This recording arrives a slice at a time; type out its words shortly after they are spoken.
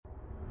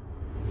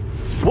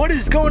What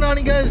is going on,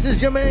 you guys? This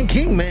is your man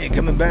King May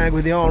coming back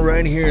with y'all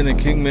right here in the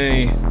King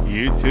May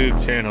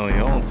YouTube channel,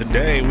 y'all.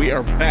 Today we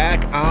are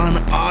back on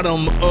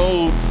autumn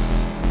oats.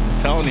 I'm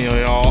telling you,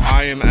 y'all,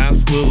 I am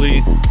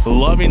absolutely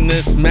loving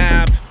this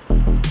map.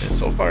 And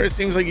so far it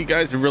seems like you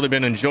guys have really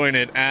been enjoying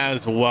it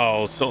as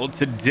well. So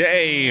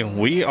today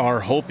we are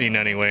hoping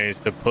anyways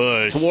to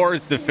push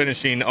towards the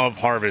finishing of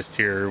harvest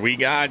here. We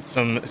got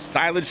some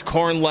silage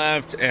corn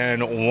left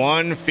and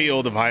one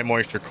field of high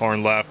moisture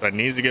corn left that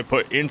needs to get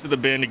put into the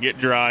bin to get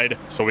dried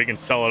so we can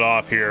sell it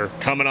off here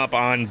coming up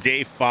on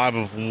day 5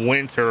 of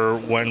winter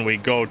when we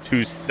go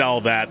to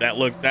sell that.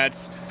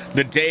 That's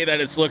the day that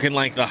it's looking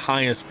like the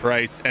highest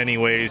price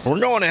anyways. We're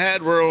going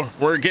ahead,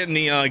 we're getting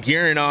the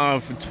gearing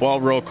off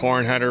 12-row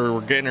corn header.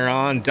 We're getting her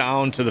on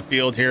down to the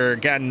field here.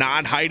 Again,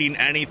 not hiding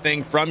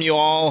anything from you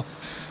all.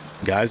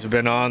 Guys have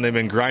been on, they've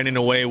been grinding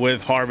away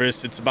with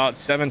harvest. It's about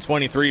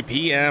 7:23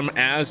 p.m.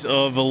 as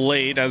of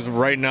late, as of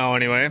right now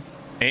anyway.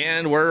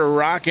 And we're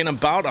rocking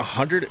about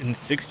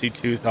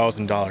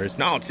 $162,000.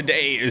 Now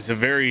today is a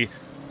very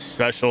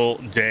special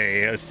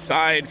day.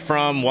 Aside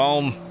from,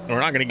 well, we're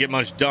not going to get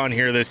much done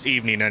here this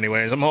evening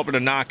anyways. I'm hoping to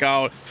knock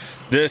out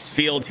this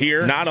field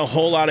here. Not a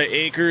whole lot of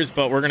acres,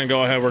 but we're going to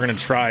go ahead, we're going to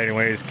try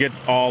anyways, get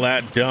all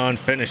that done,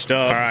 finished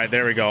up. All right,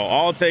 there we go,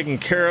 all taken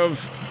care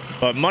of.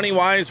 But money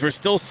wise, we're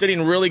still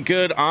sitting really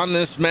good on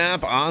this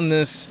map, on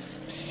this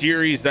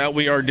series that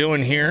we are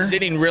doing here.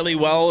 Sitting really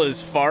well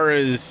as far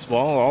as,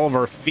 well, all of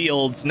our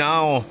fields.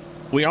 Now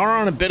we are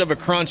on a bit of a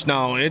crunch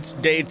now. It's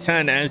day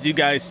 10, as you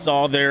guys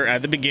saw there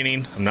at the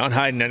beginning. I'm not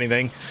hiding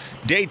anything.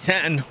 Day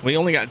 10, we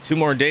only got 2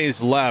 more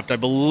days left. I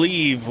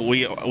believe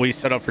we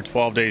set up for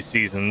 12-day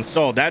season.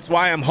 So that's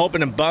why I'm hoping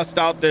to bust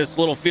out this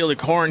little field of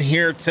corn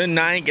here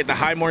tonight, get the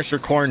high moisture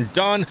corn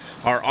done.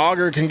 Our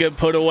auger can get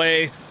put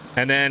away,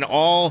 and then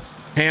all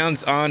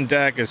hands on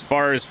deck as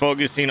far as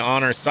focusing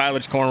on our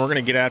silage corn. We're going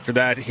to get after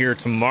that here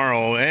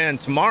tomorrow.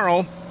 And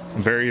tomorrow,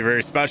 very,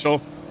 very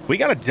special, we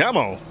got a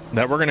demo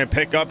that we're going to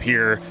pick up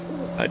here.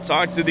 I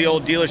talked to the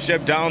old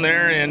dealership down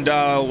there, and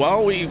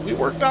well, we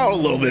worked out a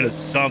little bit of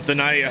something.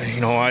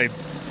 I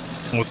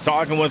was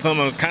talking with him.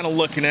 I was kind of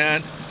looking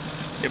at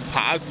it,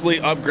 possibly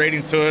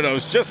upgrading to it. I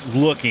was just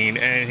looking,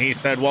 and he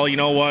said, well, you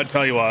know what,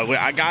 tell you what,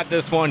 I got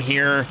this one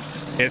here.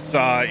 It's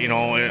you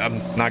know, I'm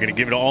not going to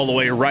give it all the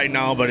way right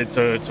now, but it's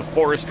a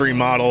forestry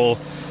model.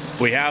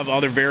 We have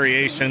other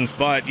variations,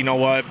 but you know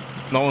what,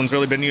 no one's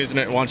really been using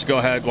it. Why don't you go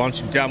ahead, why don't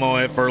you demo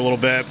it for a little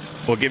bit?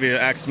 We'll give you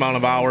X amount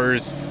of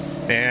hours,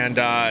 and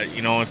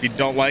you know, if you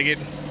don't like it,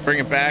 bring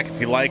it back. If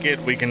you like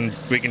it, we can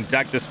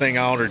deck this thing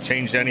out or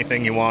change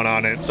anything you want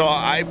on it. So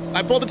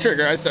I pulled the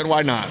trigger. I said,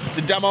 why not? It's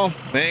a demo,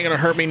 they ain't gonna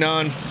hurt me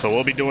none. So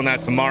we'll be doing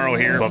that tomorrow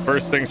here. But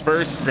first things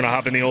first, we're gonna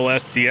hop in the old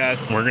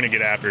STS. We're gonna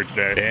get after it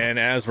today. And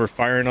as we're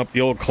firing up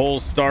the old coal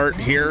start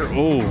here,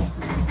 ooh,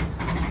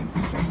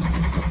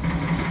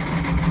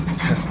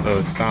 just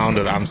the sound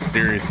of, I'm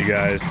serious, you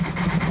guys.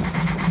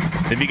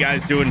 If you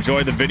guys do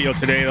enjoy the video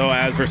today, though,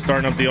 as we're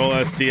starting up the old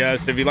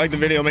STS, if you like the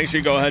video, make sure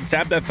you go ahead,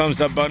 tap that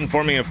thumbs up button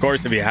for me. Of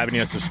course, if you haven't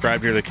yet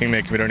subscribed here to the King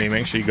May community,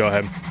 make sure you go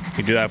ahead,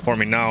 you do that for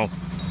me now.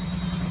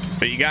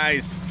 But you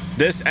guys,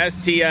 this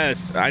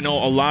STS, I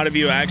know a lot of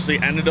you actually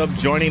ended up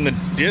joining the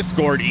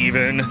Discord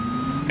even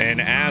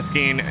and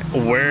asking,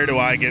 where do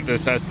I get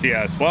this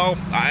STS? Well,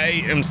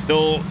 I am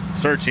still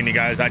searching, you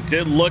guys. I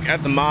did look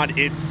at the mod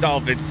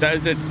itself. It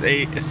says it's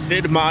a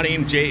Sid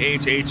Modding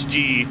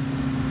JHHG.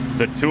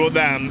 The two of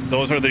them,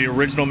 those are the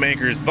original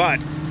makers, but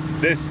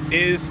this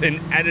is an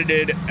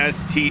edited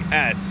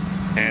STS,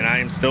 and I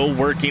am still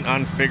working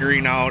on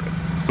figuring out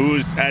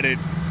whose edit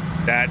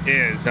that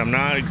is. I'm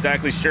not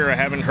exactly sure. I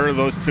haven't heard of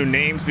those two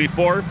names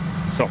before,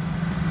 so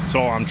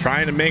I'm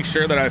trying to make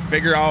sure that I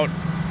figure out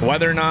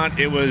whether or not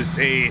it was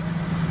a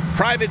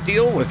private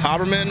deal with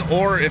Haberman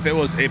or if it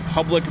was a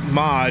public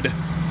mod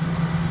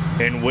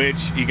in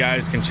which you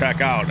guys can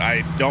check out.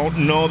 I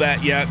don't know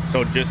that yet,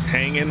 so just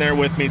hang in there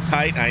with me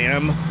tight. I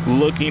am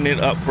looking it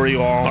up for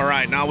you all. All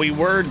right, now we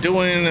were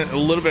doing a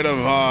little bit of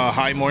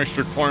high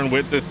moisture corn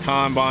with this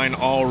combine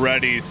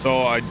already,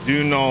 so I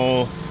do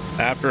know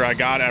after I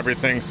got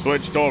everything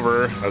switched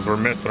over, as we're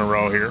missing a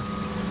row here,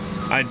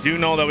 I do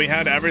know that we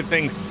had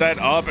everything set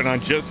up, and I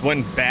just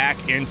went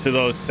back into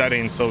those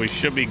settings, so we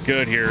should be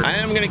good here. I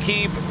am going to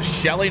keep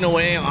shelling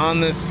away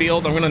on this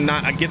field. I'm going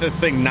to get this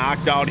thing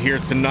knocked out here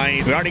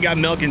tonight. We already got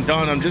milking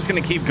done. I'm just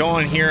going to keep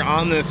going here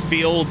on this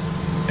field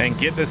and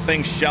get this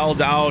thing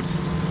shelled out.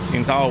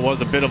 Seems how it was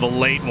a bit of a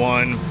late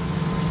one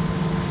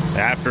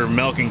after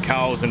milking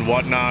cows and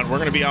whatnot. We're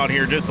going to be out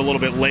here just a little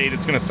bit late.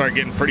 It's going to start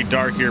getting pretty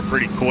dark here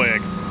pretty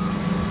quick,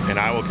 and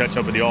I will catch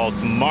up with you all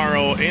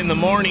tomorrow in the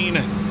morning.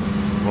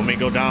 When we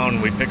go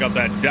down, we pick up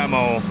that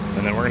demo,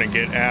 and then we're going to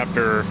get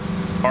after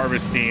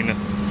harvesting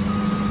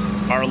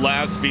our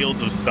last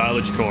fields of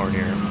silage corn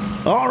here.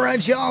 All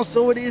right, y'all,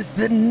 so it is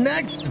the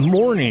next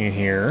morning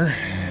here,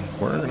 and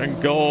we're going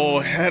to go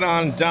head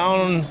on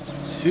down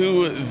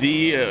to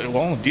the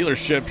well,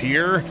 dealership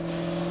here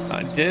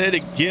I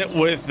did get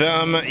with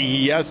them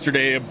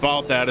yesterday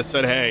about that. I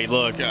said, hey,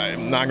 look,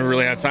 I'm not gonna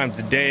really have time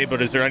today,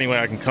 but is there any way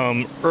I can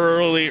come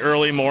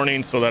early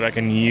morning so that I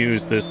can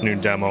use this new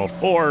demo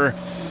for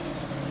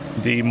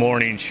the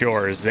morning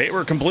chores? They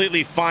were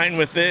completely fine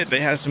with it.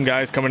 They had some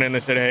guys coming in. They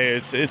said, hey,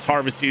 it's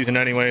harvest season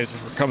anyways,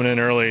 we're coming in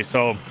early.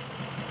 So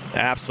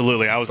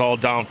absolutely, I was all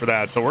down for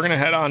that. So we're gonna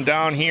head on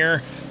down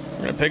here.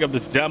 We're gonna pick up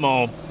this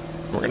demo.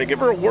 We're gonna give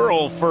her a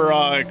whirl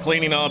for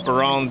cleaning up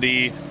around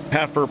the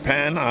heifer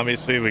pen.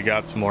 Obviously we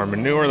got some more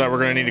manure that we're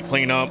gonna need to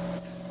clean up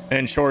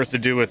and chores to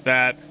do with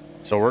that.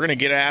 So we're gonna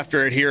get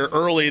after it here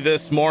early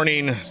this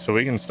morning so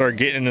we can start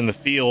getting in the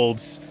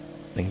fields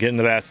and get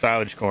into that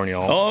silage corn,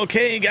 y'all.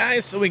 Okay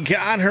guys, so we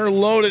got her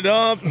loaded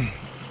up.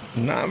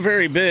 Not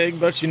very big,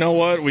 but you know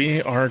what,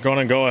 we are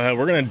gonna go ahead,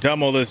 we're gonna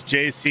demo this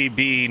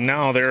JCB.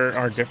 Now there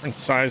are different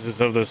sizes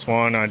of this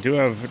one. I do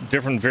have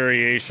different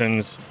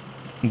variations,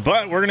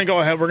 but we're gonna go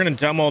ahead, we're gonna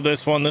demo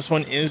this one. This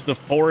one is the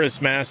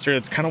Forest Master.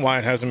 It's kind of why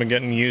it hasn't been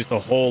getting used a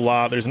whole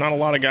lot. There's not a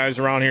lot of guys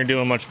around here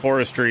doing much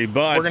forestry,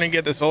 but we're gonna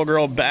get this old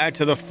girl back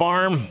to the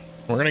farm.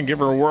 We're gonna give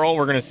her a whirl.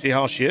 We're gonna see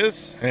how she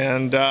is,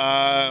 and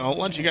I'll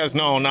let you guys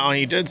know. Now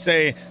he did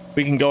say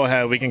we can go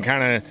ahead, we can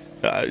kind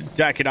of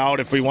deck it out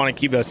if we want to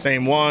keep the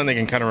same one. They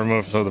can kind of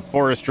remove some of the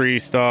forestry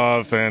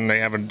stuff, and they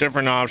have a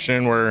different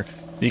option where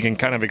you can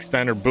kind of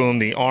extend or boom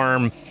the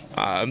arm.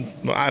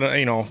 I don't,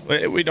 you know,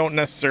 we don't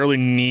necessarily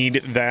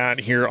need that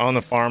here on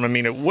the farm. I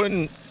mean, it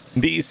wouldn't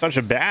be such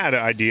a bad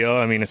idea.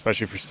 I mean,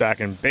 especially for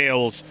stacking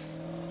bales,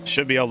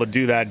 should be able to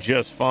do that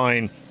just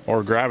fine,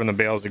 or grabbing the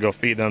bales to go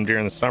feed them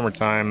during the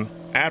summertime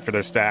after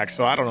they're stacked.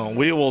 So I don't know,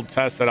 we will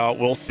test it out,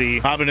 we'll see.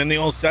 Hopping in the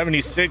old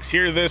 76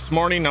 here this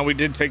morning. Now we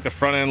did take the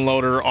front end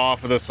loader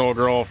off of this old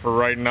girl for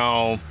right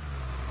now,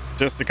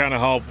 just to kind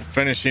of help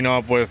finishing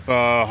up with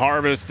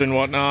harvest and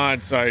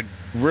whatnot. I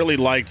really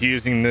liked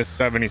using this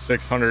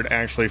 7600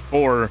 actually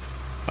for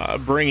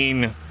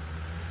bringing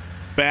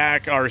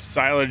back our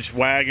silage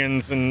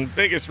wagons, and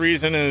biggest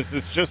reason is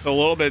it's just a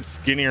little bit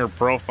skinnier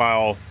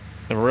profile.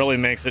 It really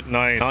makes it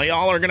nice. Now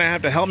y'all are gonna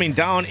have to help me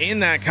down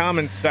in that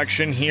comment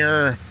section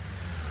here.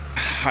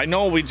 I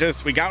know we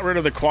got rid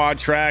of the quad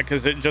track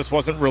because it just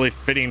wasn't really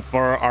fitting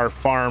for our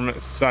farm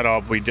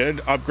setup. We did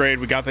upgrade,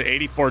 we got the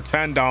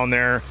 8410 down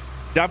there.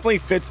 Definitely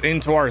fits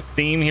into our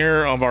theme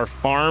here of our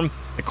farm.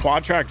 The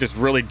quad track just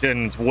really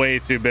didn't. It's way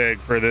too big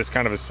for this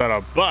kind of a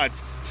setup.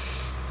 But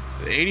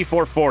the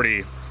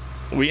 8440,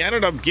 we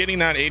ended up getting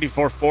that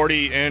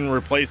 8440 in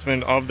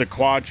replacement of the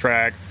quad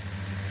track.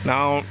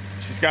 Now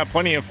she's got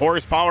plenty of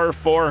horsepower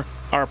for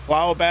our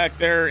plow back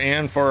there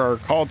and for our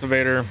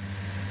cultivator,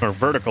 or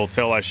vertical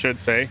till I should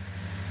say.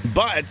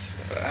 But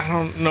I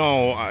don't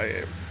know,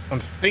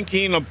 I'm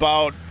thinking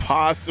about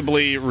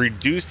possibly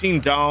reducing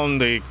down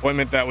the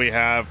equipment that we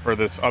have for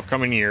this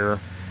upcoming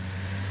year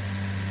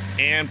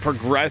and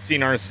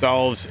progressing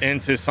ourselves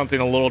into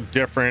something a little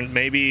different.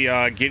 Maybe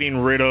getting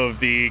rid of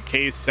the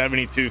case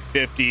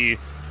 7250,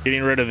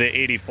 getting rid of the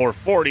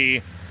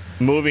 8440,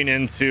 moving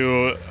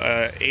into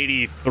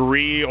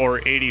 83 or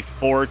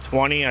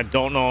 8420. I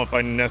don't know if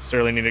I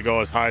necessarily need to go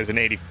as high as an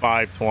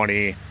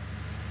 8520,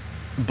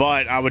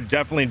 but I would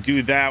definitely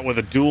do that with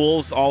the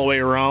duals all the way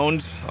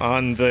around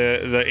on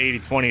the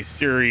 8020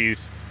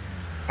 series.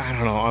 I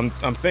don't know,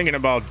 I'm thinking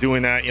about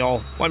doing that.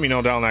 Y'all let me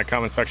know down in that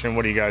comment section,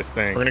 what do you guys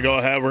think? We're gonna go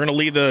ahead, we're gonna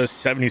leave the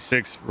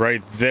 76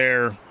 right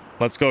there.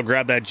 Let's go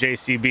grab that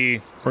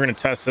JCB. We're gonna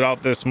test it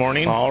out this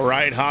morning. All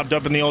right, hopped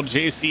up in the old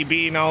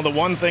JCB. Now the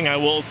one thing I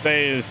will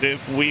say is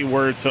if we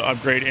were to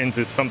upgrade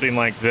into something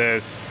like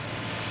this,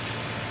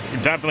 we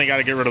definitely got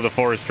to get rid of the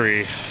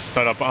forestry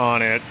setup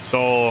on it.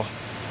 So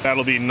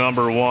that'll be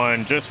number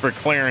one. Just for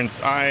clearance,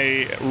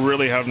 I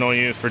really have no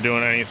use for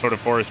doing any sort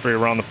of forestry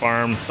around the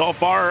farm. So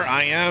far,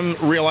 I am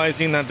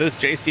realizing that this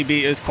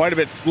JCB is quite a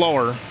bit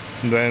slower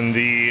than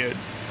the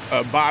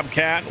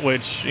Bobcat,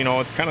 which, you know,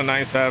 it's kind of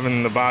nice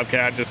having the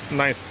Bobcat, just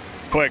nice,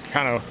 quick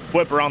kind of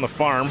whip around the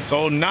farm.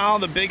 So now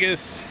the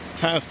biggest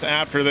test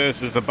after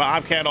this is the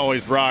Bobcat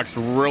always rocks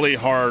really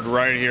hard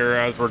right here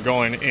as we're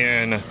going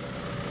in,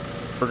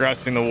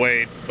 progressing the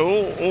weight.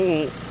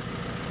 Oh,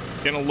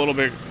 getting a little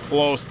bit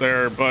close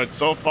there, but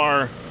so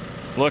far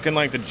looking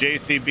like the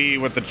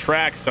JCB with the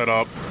track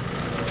setup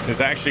is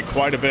actually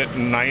quite a bit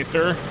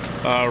nicer.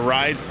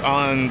 Rides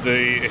on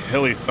the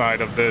hilly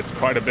side of this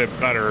quite a bit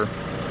better.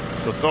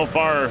 So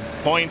far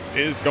point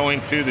is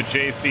going to the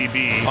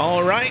JCB.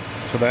 All right,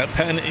 so that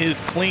pen is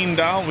cleaned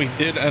out. We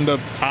did end up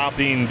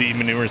topping the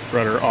manure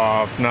spreader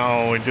off.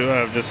 Now we do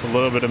have just a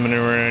little bit of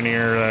manure in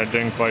here that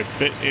didn't quite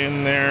fit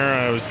in there.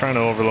 I was trying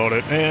to overload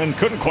it and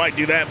couldn't quite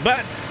do that,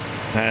 but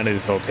that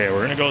is okay.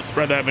 We're gonna go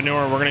spread that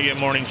manure. We're gonna get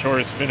morning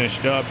chores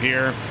finished up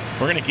here.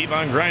 We're gonna keep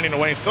on grinding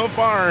away. So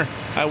far,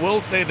 I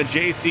will say the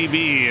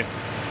JCB,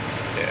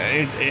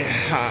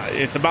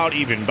 it's about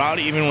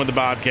even with the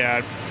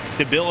Bobcat.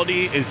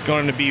 Stability is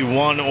going to be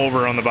one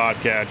over on the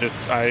Bobcat.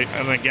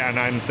 And again,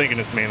 I'm thinking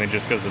it's mainly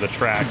just because of the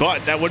track,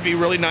 but that would be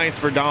really nice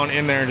for down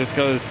in there, just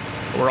because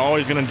we're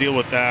always going to deal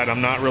with that. I'm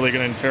not really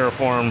going to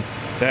terraform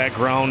that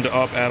ground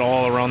up at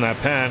all around that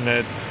pen.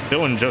 It's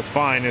doing just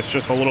fine. It's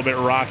just a little bit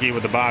rocky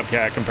with the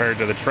Bobcat compared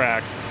to the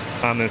tracks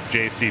on this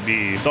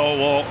JCB. So,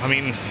 well, I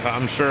mean,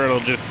 I'm sure it'll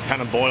just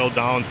kind of boil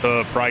down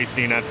to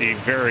pricing at the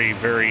very,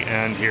 very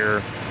end here.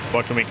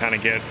 What can we kind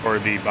of get for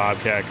the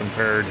Bobcat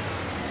compared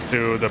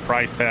to the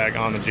price tag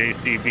on the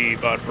JCB?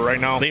 But for right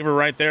now, leave it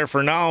right there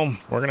for now.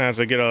 We're gonna have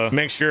to get a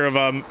mixture of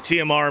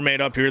TMR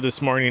made up here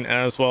this morning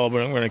as well,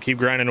 but I'm gonna keep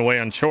grinding away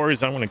on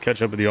chores. I'm gonna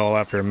catch up with you all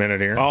after a minute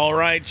here. All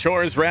right,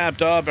 chores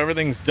wrapped up,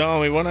 everything's done.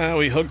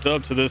 We hooked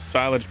up to this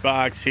silage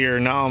box here.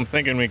 Now I'm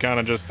thinking we kind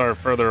of just start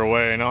further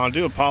away. Now I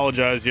do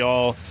apologize,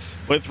 y'all,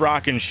 with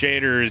rocking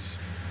shaders.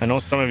 I know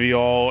some of you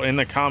all in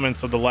the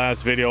comments of the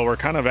last video were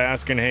kind of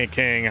asking, hey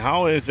King,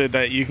 how is it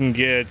that you can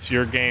get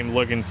your game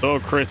looking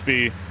so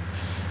crispy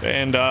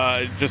and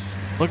just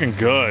looking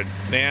good?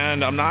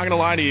 And I'm not gonna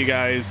lie to you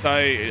guys,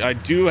 I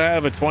do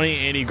have a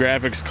 2080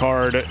 graphics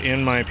card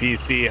in my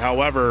PC.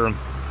 However,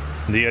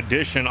 the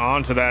addition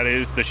onto that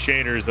is the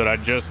shaders that I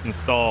just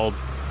installed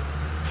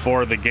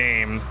for the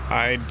game.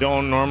 I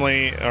don't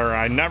normally, or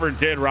I never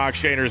did rock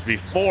shaders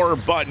before,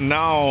 but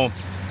now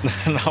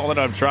that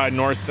I've tried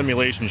North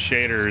Simulation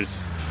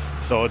shaders,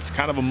 so it's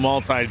kind of a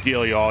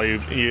multi-deal, y'all.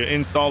 You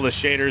install the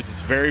shaders.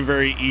 It's very,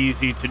 very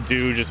easy to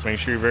do. Just make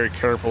sure you're very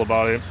careful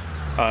about it.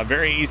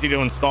 Very easy to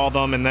install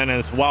them. And then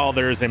as well,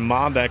 there's a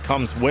mod that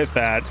comes with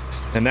that,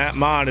 and that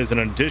mod is an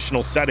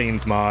additional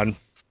settings mod,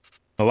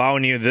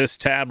 allowing you this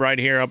tab right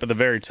here up at the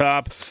very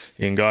top.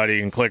 You can go ahead,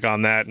 you can click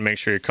on that and make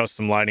sure your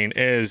custom lighting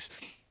is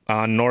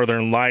on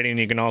northern lighting.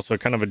 You can also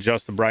kind of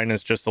adjust the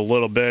brightness just a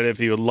little bit if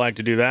you would like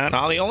to do that.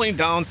 Now the only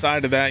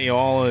downside to that,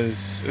 y'all, is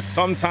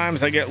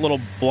sometimes I get little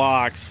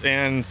blocks,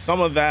 and some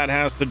of that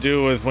has to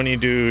do with when you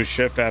do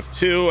shift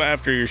F2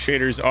 after your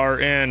shaders are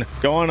in.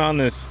 Going on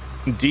this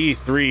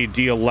D3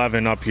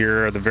 D11 up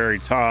here at the very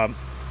top,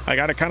 I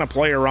got to kind of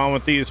play around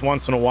with these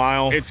once in a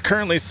while. It's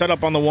currently set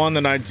up on the one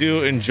that I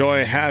do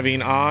enjoy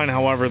having on.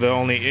 However, the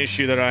only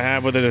issue that I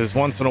have with it is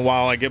once in a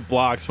while I get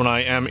blocks when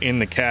I am in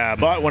the cab.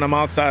 But when I'm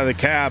outside of the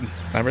cab,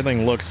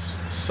 everything looks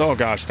so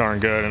gosh darn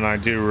good, and I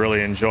do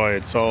really enjoy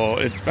it. So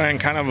it's been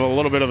kind of a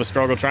little bit of a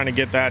struggle trying to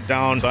get that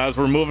down. So as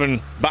we're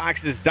moving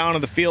boxes down to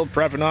the field,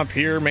 prepping up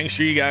here, make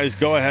sure you guys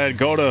go ahead,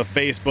 go to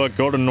Facebook,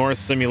 go to North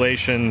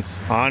Simulations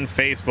on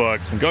Facebook,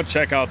 and go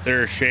check out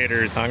their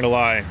shaders. Not gonna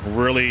lie,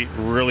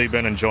 really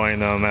been enjoying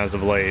them as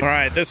of late. All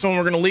right, this one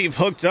we're gonna leave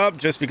hooked up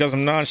just because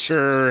I'm not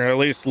sure, at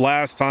least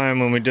last time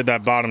when we did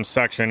that bottom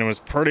section, it was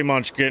pretty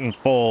much getting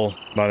full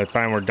by the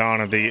time we're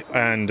down at the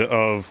end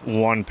of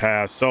one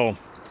pass. So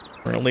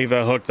we're gonna leave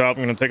that hooked up.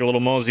 I'm gonna take a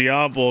little mosey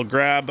up. We'll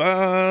grab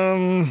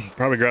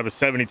probably grab the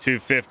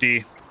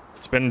 7250.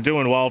 It's been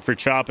doing well for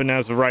chopping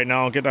as of right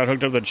now. Get that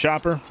hooked up to the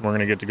chopper. We're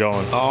gonna get to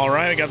going. All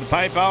right, we got the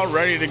pipe out,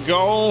 ready to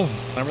go.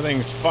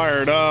 Everything's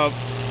fired up.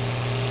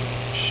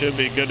 Should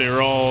be good to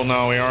roll.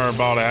 Now we are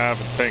about a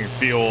half a tank of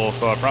fuel,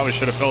 so I probably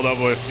should have filled up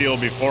with fuel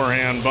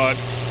beforehand, but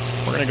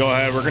we're gonna go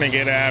ahead, we're gonna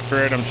get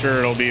after it. I'm sure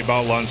it'll be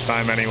about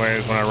lunchtime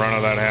anyways when I run out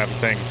of that half a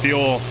tank of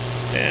fuel,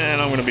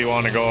 and I'm gonna be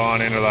wanting to go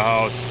on into the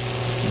house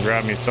and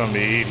grab me something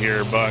to eat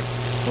here. But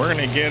we're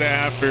gonna get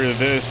after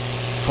this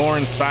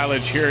corn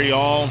silage here,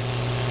 y'all.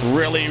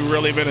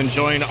 Really been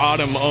enjoying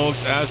Autumn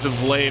Oaks as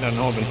of late. I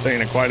know I've been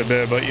saying it quite a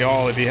bit, but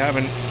y'all, if you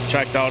haven't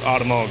checked out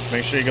Autumn Oaks,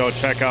 make sure you go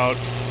check out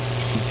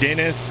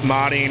Dennis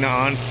Modding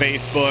on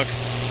Facebook.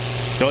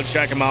 Go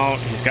check him out.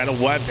 He's got a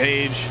web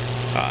page.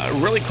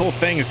 Really cool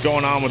things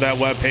going on with that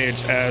web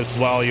page as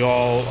well,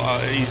 y'all.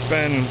 He's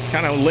been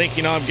kind of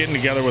linking up, getting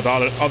together with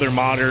other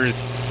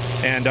modders,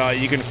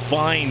 and you can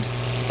find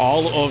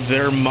all of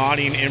their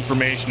modding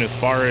information as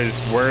far as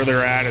where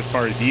they're at, as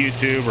far as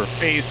YouTube or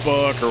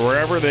Facebook or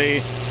wherever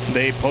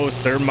they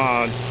post their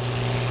mods.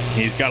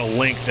 He's got a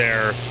link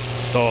there.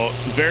 So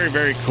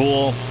very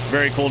cool.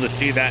 Very cool to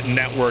see that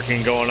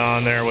networking going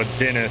on there with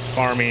Dennis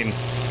farming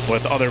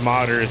with other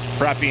modders,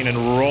 prepping and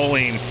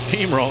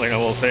steamrolling, I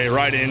will say,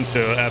 right into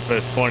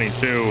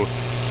FS22.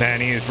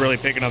 And he's really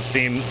picking up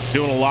steam,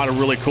 doing a lot of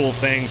really cool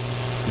things.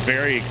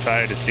 Very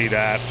excited to see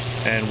that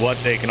and what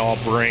they can all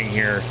bring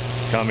here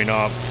coming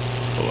up.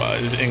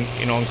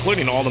 You know,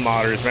 including all the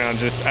modders, man.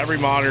 Just every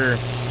modder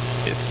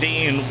is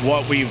seeing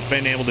what we've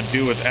been able to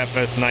do with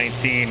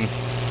FS19.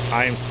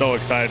 I am so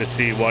excited to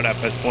see what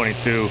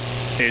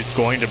FS22 is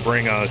going to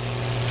bring us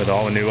with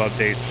all the new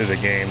updates to the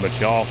game. But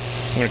y'all,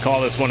 I'm going to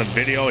call this one a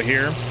video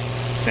here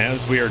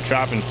as we are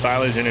chopping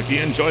silage. And if you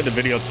enjoyed the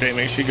video today,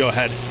 make sure you go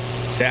ahead,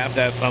 tap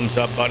that thumbs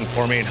up button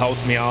for me. It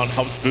helps me out,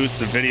 helps boost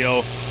the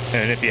video.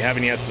 And if you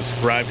haven't yet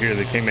subscribed here to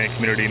the Kingman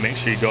community, make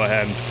sure you go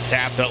ahead and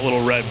tap that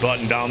little red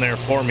button down there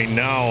for me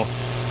now.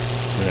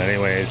 But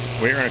anyways,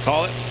 we're going to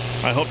call it.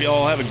 I hope you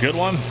all have a good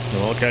one,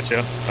 and we'll catch you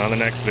on the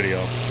next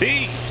video.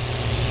 Peace!